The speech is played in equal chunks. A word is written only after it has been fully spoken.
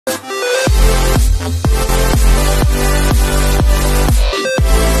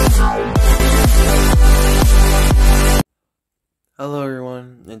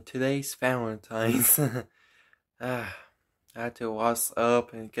today's Valentine's. I had to wash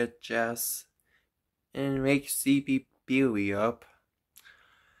up and get Jess and make CP Billy up.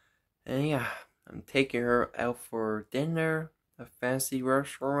 And yeah, I'm taking her out for dinner, a fancy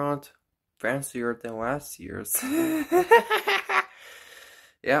restaurant, fancier than last year's.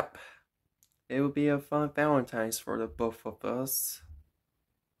 Yep, it will be a fun Valentine's for the both of us.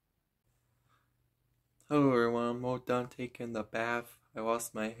 Hello everyone, I'm all done taking the bath. I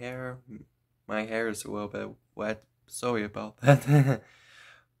washed my hair. My hair is a little bit wet. Sorry about that.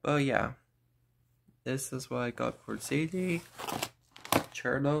 But yeah, this is what I got for CD.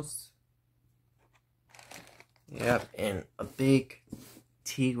 Churros. Yep, and a big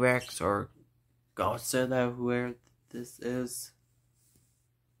T-Rex or Godzilla, whoever this is.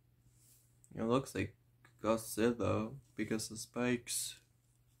 It looks like Godzilla because of spikes,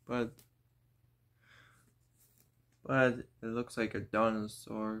 but it looks like a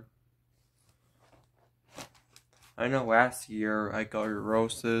dinosaur. I know last year I got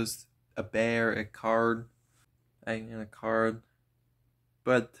roses, a bear, a card, and a card,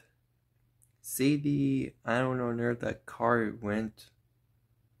 but CD, I don't know where that card went,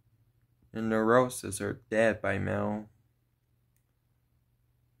 and the roses are dead by now.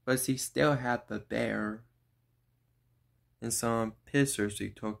 But he still had the bear, and some pictures he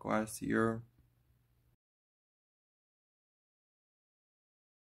took last year.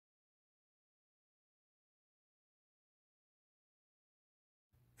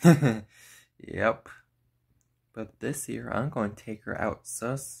 Yep. But this year I'm going to take her out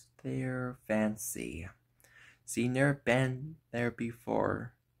sus they're fancy. See, never been there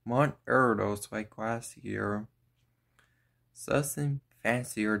before. Want Erdos like last year. Sus and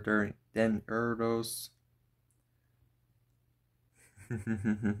fancier than Erdos.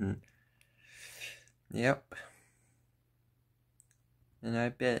 Yep. And I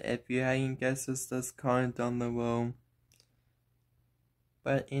bet if you had any guesses, just comment down below.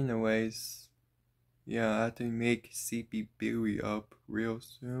 But anyways, yeah, I have to make CP Billy up real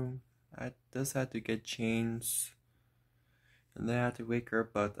soon. I just had to get changed. And then I had to wake her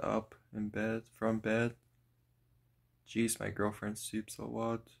butt up in bed, from bed. Jeez, my girlfriend sleeps a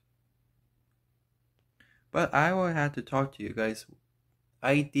lot. But I will have to talk to you guys.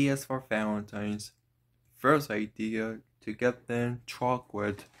 Ideas for Valentine's. First idea, to get them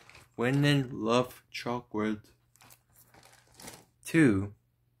chocolate. Women love chocolate. 2,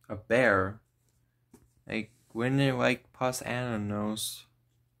 a bear. Like, women like puss animals.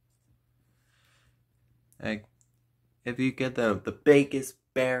 Like, if you get the biggest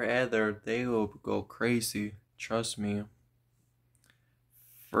bear ever, they will go crazy. Trust me.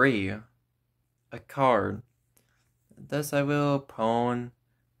 3, a card. There's a little poem.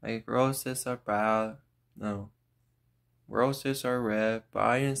 Like, roses are brown. No. Roses are red.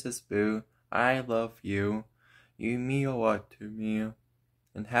 Violence is blue. I love you. You mean a lot to me.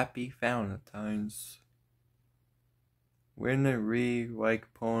 And happy Valentine's. Women read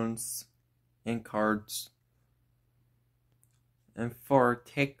like poems and cards. And 4,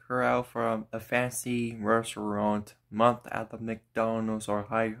 take her out from a fancy restaurant, month at the McDonald's or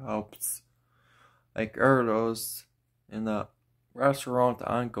High Hopes, like Erdos, in the restaurant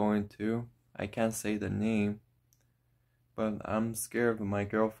I'm going to. I can't say the name, but I'm scared my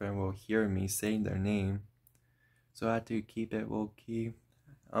girlfriend will hear me saying their name, so I have to keep it low key.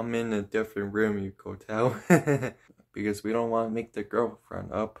 I'm in a different room, you could tell, because we don't want to make the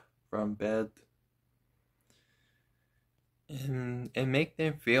girlfriend up from bed. And make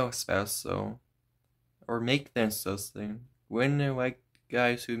them feel special, or make them something. When they're like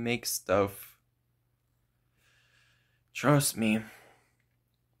guys who make stuff, trust me,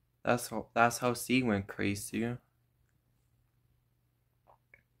 that's how C went crazy.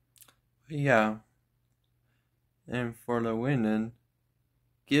 But yeah, and for the women,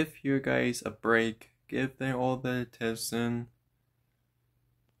 give your guys a break. Give them all the attention.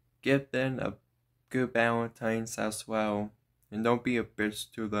 Give them a good Valentine's as well. And don't be a bitch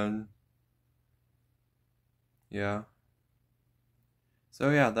to them. Yeah. So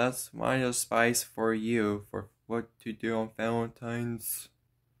yeah, that's my advice for you for what to do on Valentine's.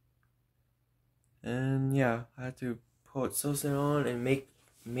 And yeah, I had to put something on and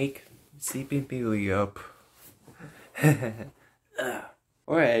make Sleeping Beauty up.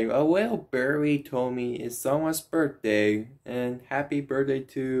 Alright, a little birdie told me it's someone's birthday, and happy birthday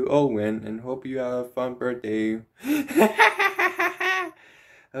to Owen, and hope you have a fun birthday.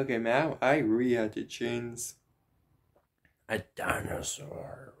 Okay, man, I really had to change. A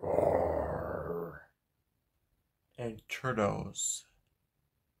dinosaur. Roar. And turtles.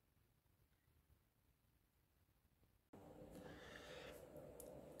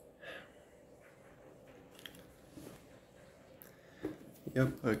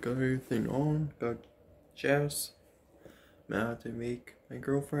 Yep, I got everything on, got Jess. Now I have to make my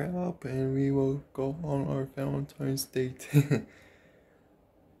girlfriend up and we will go on our Valentine's date. And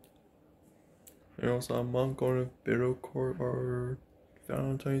also I'm not going to video record our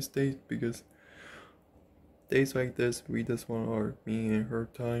Valentine's date because days like this we just want our me and her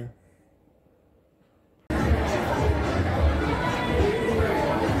time.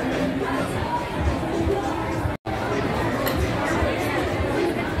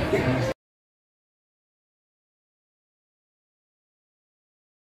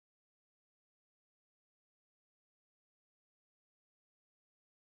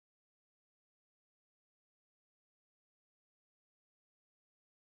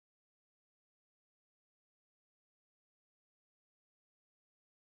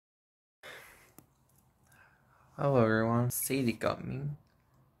 Hello everyone, Sadie got me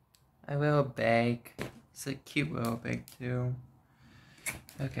a little bag. It's a cute little bag too.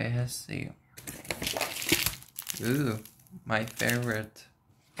 Okay, let's see. Ooh, my favorite.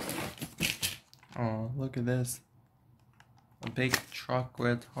 Oh, look at this. A big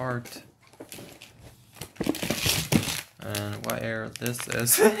chocolate heart. And whatever this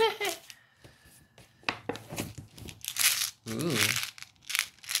is. Ooh,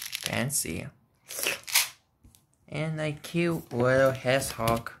 fancy. And a cute little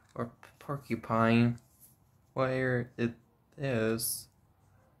hedgehog or porcupine, whatever it is.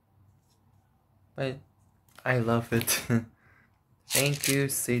 But I love it. Thank you,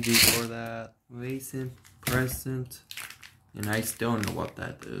 Sadie, for that amazing present. And I still know what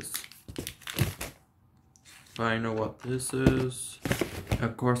that is. But I know what this is.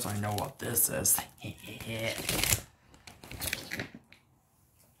 Of course, I know what this is.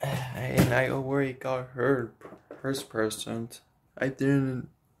 And I already got her present. I didn't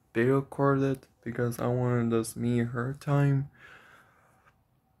video record it because I wanted this me and her time.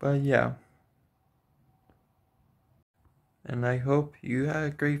 But yeah. And I hope you had a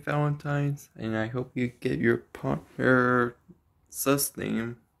great Valentine's, and I hope you get your partner sus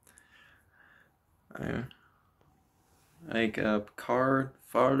name. Like card,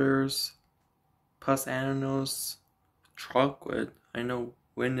 fathers, plus animals, chocolate. I know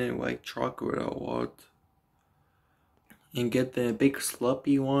women like chocolate a lot. And get the big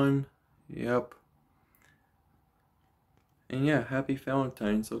sloppy one. Yep. And yeah, happy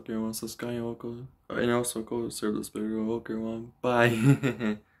Valentine's. Okay, one subscribe, and also go serve this video. Okay, one.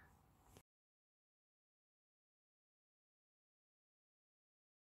 Bye.